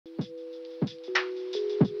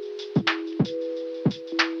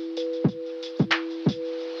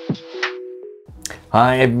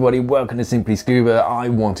Hi everybody, welcome to Simply Scuba. I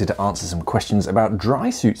wanted to answer some questions about dry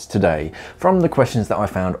suits today from the questions that I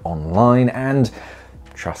found online and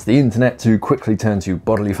trust the internet to quickly turn to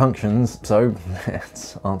bodily functions. So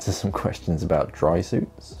let's answer some questions about dry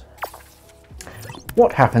suits.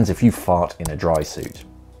 What happens if you fart in a dry suit?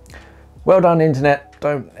 Well done internet,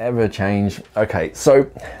 don't ever change. Okay, so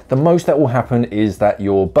the most that will happen is that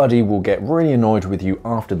your buddy will get really annoyed with you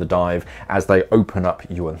after the dive as they open up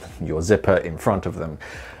your zipper in front of them.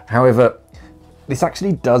 However, this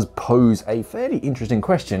actually does pose a fairly interesting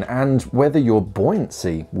question, and whether your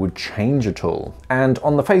buoyancy would change at all. And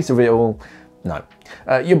on the face of it all, no.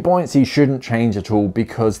 Your buoyancy shouldn't change at all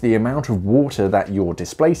because the amount of water that you're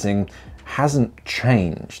displacing hasn't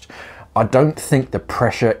changed. I don't think the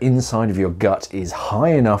pressure inside of your gut is high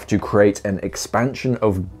enough to create an expansion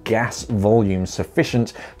of gas volume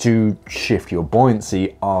sufficient to shift your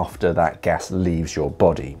buoyancy after that gas leaves your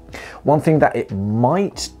body. One thing that it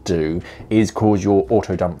might do is cause your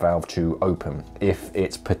auto dump valve to open if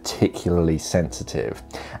it's particularly sensitive,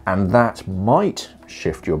 and that might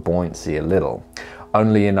shift your buoyancy a little.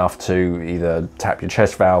 Only enough to either tap your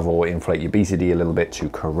chest valve or inflate your BCD a little bit to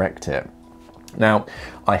correct it. Now,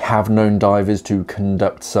 I have known divers to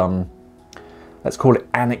conduct some, let's call it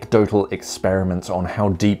anecdotal experiments on how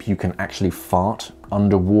deep you can actually fart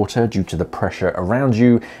underwater due to the pressure around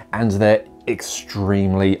you, and their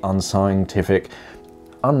extremely unscientific,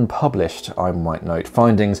 unpublished, I might note,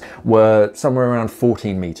 findings were somewhere around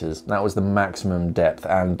 14 meters. That was the maximum depth,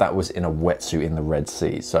 and that was in a wetsuit in the Red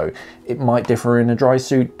Sea. So it might differ in a dry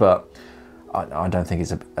suit, but I don't think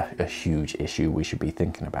it's a huge issue we should be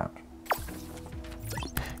thinking about.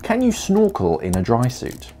 Can you snorkel in a dry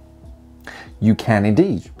suit? You can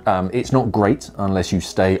indeed. It's not great unless you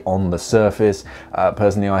stay on the surface.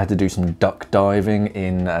 Personally, I had to do some duck diving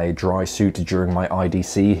in a dry suit during my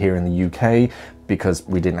IDC here in the UK because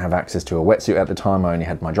we didn't have access to a wetsuit at the time. I only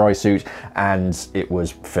had my dry suit, and it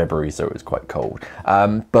was February, so it was quite cold.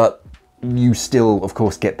 But you still, of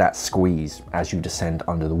course, get that squeeze as you descend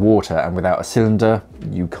under the water, and without a cylinder,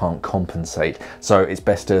 you can't compensate. So it's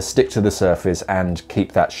best to stick to the surface and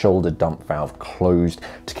keep that shoulder dump valve closed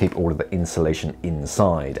to keep all of the insulation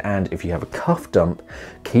inside. And if you have a cuff dump,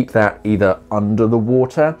 keep that either under the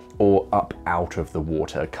water or up out of the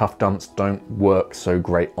water. Cuff dumps don't work so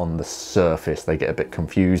great on the surface. They get a bit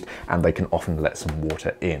confused and they can often let some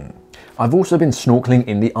water in. I've also been snorkeling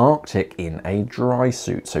in the Arctic in a dry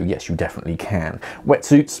suit, so yes, you definitely can.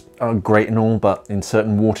 Wetsuits are great and all, but in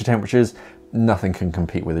certain water temperatures, nothing can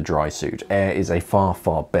compete with a dry suit. Air is a far,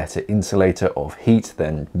 far better insulator of heat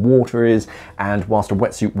than water is, and whilst a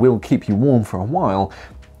wetsuit will keep you warm for a while,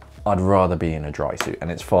 I'd rather be in a dry suit,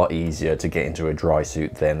 and it's far easier to get into a dry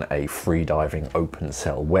suit than a freediving open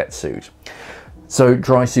cell wetsuit. So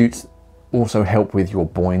dry suits also help with your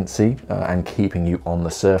buoyancy and keeping you on the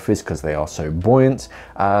surface because they are so buoyant.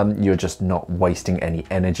 You're just not wasting any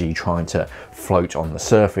energy trying to float on the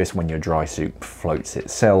surface when your dry suit floats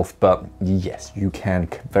itself. But yes, you can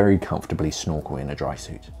very comfortably snorkel in a dry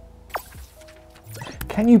suit.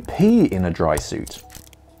 Can you pee in a dry suit?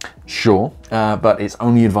 Sure, but it's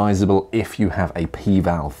only advisable if you have a pee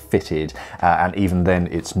valve fitted, and even then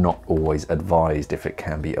it's not always advised if it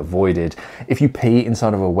can be avoided. If you pee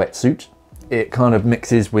inside of a wetsuit, it kind of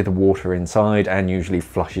mixes with the water inside and usually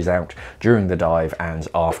flushes out during the dive and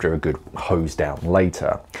after a good hose down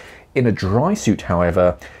later. In a dry suit,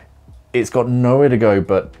 however, it's got nowhere to go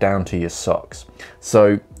but down to your socks.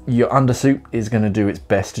 So your undersuit is going to do its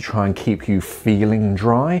best to try and keep you feeling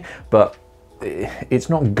dry, but it's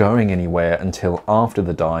not going anywhere until after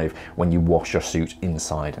the dive when you wash your suit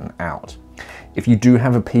inside and out. If you do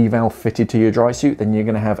have a pee valve fitted to your dry suit, then you're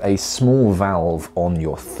going to have a small valve on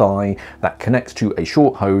your thigh that connects to a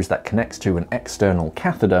short hose that connects to an external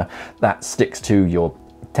catheter that sticks to your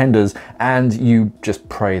tenders, and you just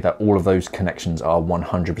pray that all of those connections are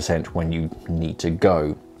 100% when you need to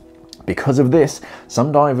go. Because of this,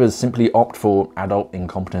 some divers simply opt for adult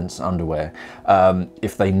incompetence underwear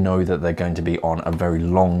if they know that they're going to be on a very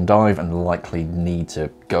long dive and likely need to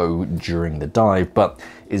go during the dive, but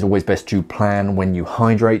it's always best to plan when you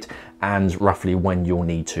hydrate and roughly when you'll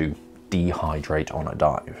need to dehydrate on a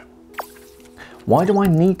dive. Why do I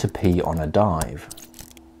need to pee on a dive?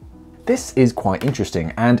 This is quite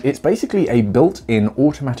interesting, and it's basically a built-in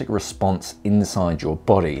automatic response inside your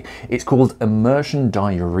body. It's called immersion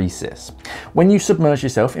diuresis. When you submerge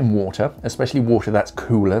yourself in water, especially water that's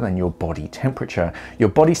cooler than your body temperature, your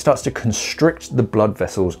body starts to constrict the blood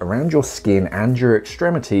vessels around your skin and your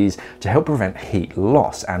extremities to help prevent heat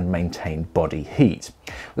loss and maintain body heat.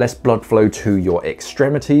 Less blood flow to your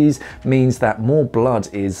extremities means that more blood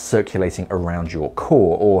is circulating around your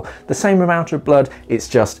core, or the same amount of blood,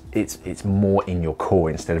 it's more in your core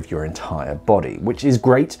instead of your entire body, which is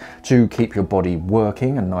great to keep your body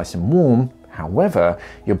working and nice and warm. However,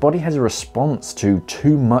 your body has a response to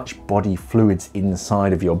too much body fluids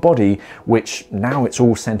inside of your body, which now it's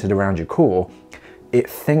all centered around your core. It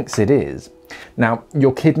thinks it is. Now,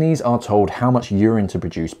 your kidneys are told how much urine to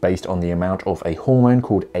produce based on the amount of a hormone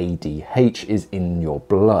called ADH is in your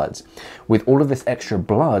blood. With all of this extra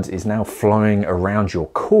blood is now flowing around your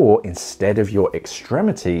core instead of your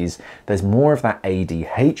extremities, there's more of that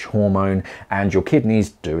ADH hormone, and your kidneys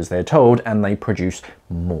do as they're told and they produce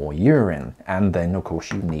more urine. And then of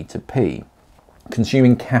course you need to pee.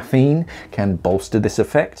 Consuming caffeine can bolster this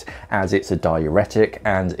effect, as it's a diuretic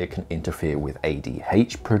and it can interfere with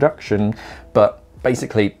ADH production. But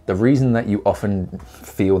basically, the reason that you often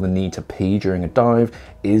feel the need to pee during a dive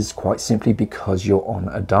is quite simply because you're on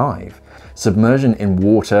a dive. Submersion in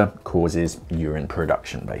water causes urine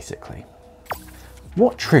production, basically.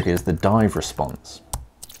 What triggers the dive response?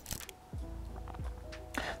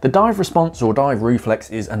 The dive response or dive reflex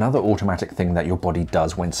is another automatic thing that your body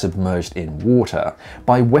does when submerged in water.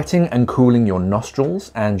 By wetting and cooling your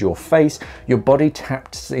nostrils and your face, your body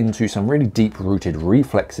taps into some really deep-rooted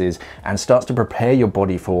reflexes and starts to prepare your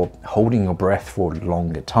body for holding your breath for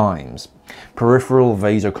longer times. Peripheral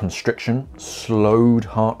vasoconstriction, slowed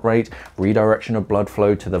heart rate, redirection of blood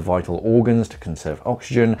flow to the vital organs to conserve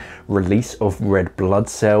oxygen, release of red blood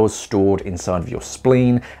cells stored inside of your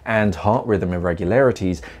spleen, and heart rhythm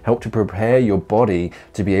irregularities help to prepare your body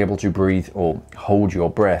to be able to breathe or hold your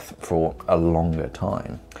breath for a longer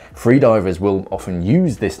time. Freedivers will often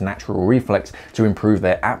use this natural reflex to improve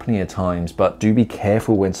their apnea times, but do be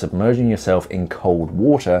careful when submerging yourself in cold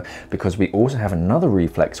water, because we also have another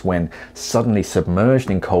reflex when suddenly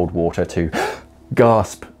submerged in cold water to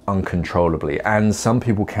gasp uncontrollably, and some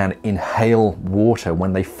people can inhale water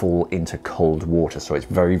when they fall into cold water, so it's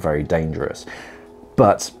very, very dangerous.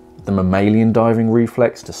 But the mammalian diving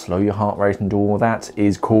reflex to slow your heart rate and do all that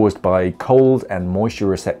is caused by cold and moisture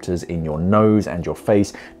receptors in your nose and your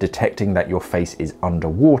face detecting that your face is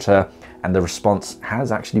underwater, and the response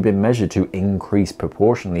has actually been measured to increase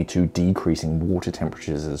proportionally to decreasing water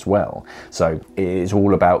temperatures as well. So it is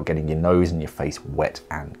all about getting your nose and your face wet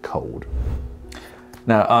and cold.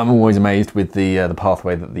 Now, I'm always amazed with the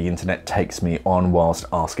pathway that the internet takes me on whilst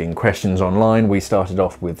asking questions online. We started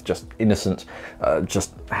off with just innocent,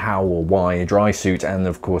 just how or why a dry suit, and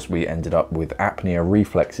of course we ended up with apnea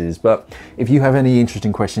reflexes. But if you have any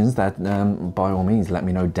interesting questions, that by all means let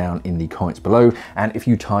me know down in the comments below. And if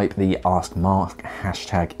you type the Ask Mark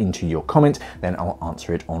hashtag into your comment, then I'll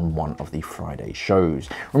answer it on one of the Friday shows.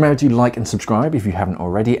 Remember to like and subscribe if you haven't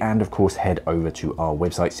already, and of course head over to our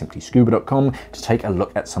website simplyscuba.com to take a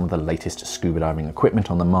look at some of the latest scuba diving equipment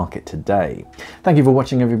on the market today. Thank you for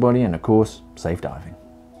watching, everybody, and of course, safe diving.